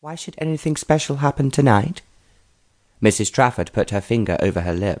Why should anything special happen tonight? Mrs. Trafford put her finger over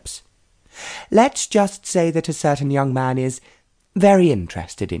her lips. Let's just say that a certain young man is very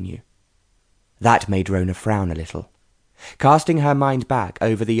interested in you. That made Rona frown a little. Casting her mind back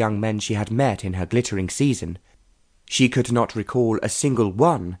over the young men she had met in her glittering season, she could not recall a single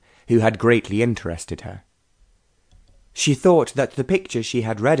one who had greatly interested her. She thought that the pictures she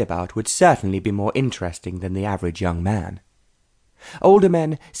had read about would certainly be more interesting than the average young man. Older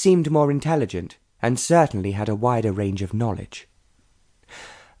men seemed more intelligent, and certainly had a wider range of knowledge.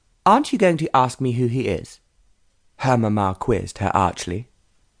 Aren't you going to ask me who he is? Her mamma quizzed her archly.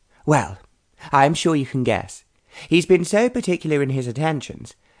 Well, I'm sure you can guess. He's been so particular in his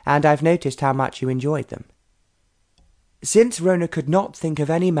attentions, and I've noticed how much you enjoyed them. Since Rona could not think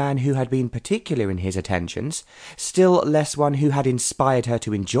of any man who had been particular in his attentions, still less one who had inspired her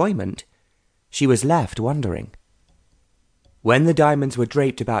to enjoyment, she was left wondering. When the diamonds were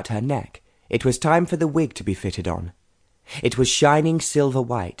draped about her neck, it was time for the wig to be fitted on. It was shining silver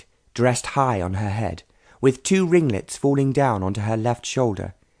white, dressed high on her head, with 2 ringlets falling down onto her left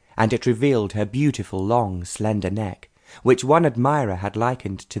shoulder, and it revealed her beautiful, long, slender neck, which one admirer had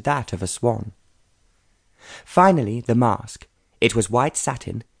likened to that of a swan. Finally, the mask. It was white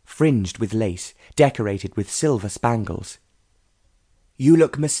satin, fringed with lace, decorated with silver spangles. You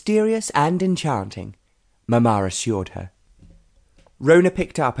look mysterious and enchanting, Mamma assured her. Rona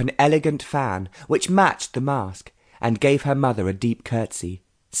picked up an elegant fan which matched the mask, and gave her mother a deep curtsy,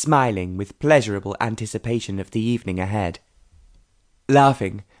 smiling with pleasurable anticipation of the evening ahead.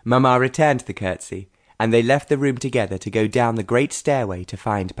 Laughing, Mamma returned the curtsy, and they left the room together to go down the great stairway to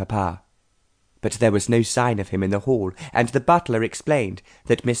find Papa. But there was no sign of him in the hall, and the butler explained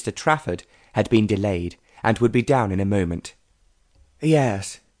that Mr. Trafford had been delayed, and would be down in a moment.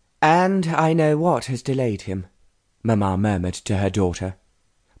 Yes, and I know what has delayed him, Mamma murmured to her daughter.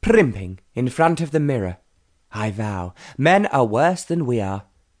 Primping in front of the mirror. I vow, men are worse than we are.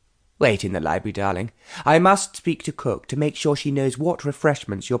 Wait in the library, darling. I must speak to cook to make sure she knows what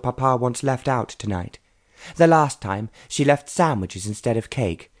refreshments your papa wants left out tonight. The last time she left sandwiches instead of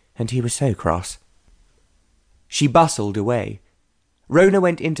cake, and he was so cross. She bustled away. Rona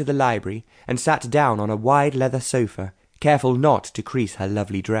went into the library and sat down on a wide leather sofa, careful not to crease her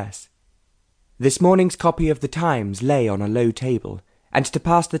lovely dress. This morning's copy of the Times lay on a low table, and to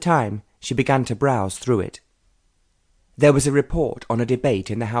pass the time she began to browse through it. There was a report on a debate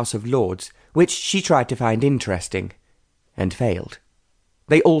in the House of Lords, which she tried to find interesting, and failed.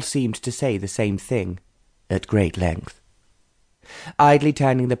 They all seemed to say the same thing, at great length. Idly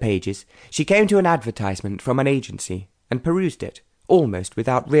turning the pages, she came to an advertisement from an agency, and perused it, almost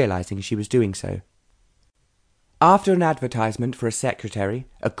without realizing she was doing so. After an advertisement for a secretary,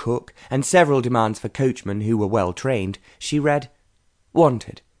 a cook, and several demands for coachmen who were well trained, she read,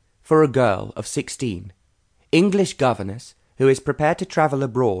 Wanted, for a girl of 16. English governess who is prepared to travel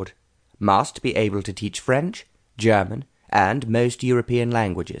abroad, must be able to teach French, German, and most European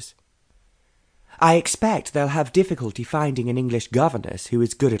languages. I expect they'll have difficulty finding an English governess who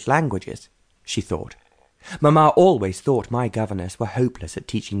is good at languages, she thought. Mamma always thought my governess were hopeless at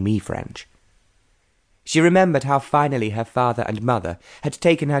teaching me French. She remembered how finally her father and mother had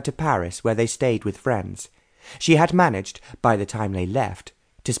taken her to Paris, where they stayed with friends. She had managed, by the time they left,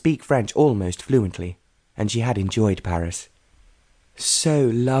 to speak French almost fluently, and she had enjoyed Paris. So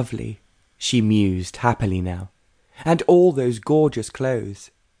lovely, she mused happily now, and all those gorgeous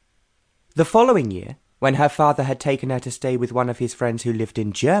clothes. The following year, when her father had taken her to stay with one of his friends who lived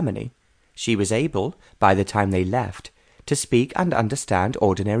in Germany, she was able, by the time they left, to speak and understand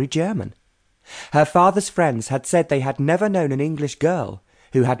ordinary German. Her father's friends had said they had never known an English girl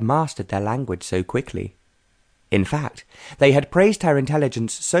who had mastered their language so quickly. In fact, they had praised her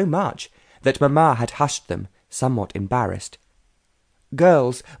intelligence so much that Mamma had hushed them, somewhat embarrassed.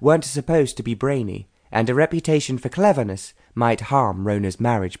 Girls weren't supposed to be brainy, and a reputation for cleverness might harm Rona's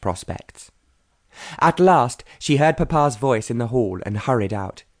marriage prospects. At last she heard Papa's voice in the hall and hurried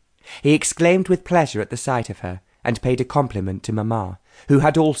out. He exclaimed with pleasure at the sight of her, and paid a compliment to Mamma, who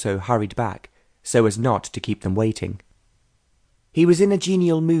had also hurried back, so as not to keep them waiting. He was in a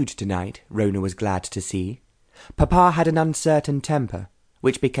genial mood tonight, Rona was glad to see. Papa had an uncertain temper,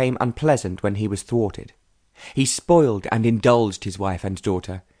 which became unpleasant when he was thwarted. He spoiled and indulged his wife and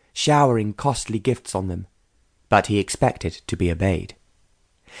daughter, showering costly gifts on them, but he expected to be obeyed.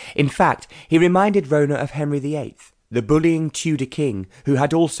 In fact, he reminded Rona of Henry VIII, the bullying Tudor king who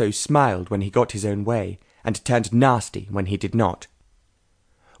had also smiled when he got his own way, and turned nasty when he did not.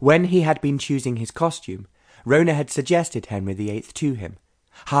 When he had been choosing his costume, Rona had suggested Henry VIII to him,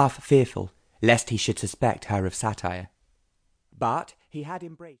 half fearful lest he should suspect her of satire. But He had embraced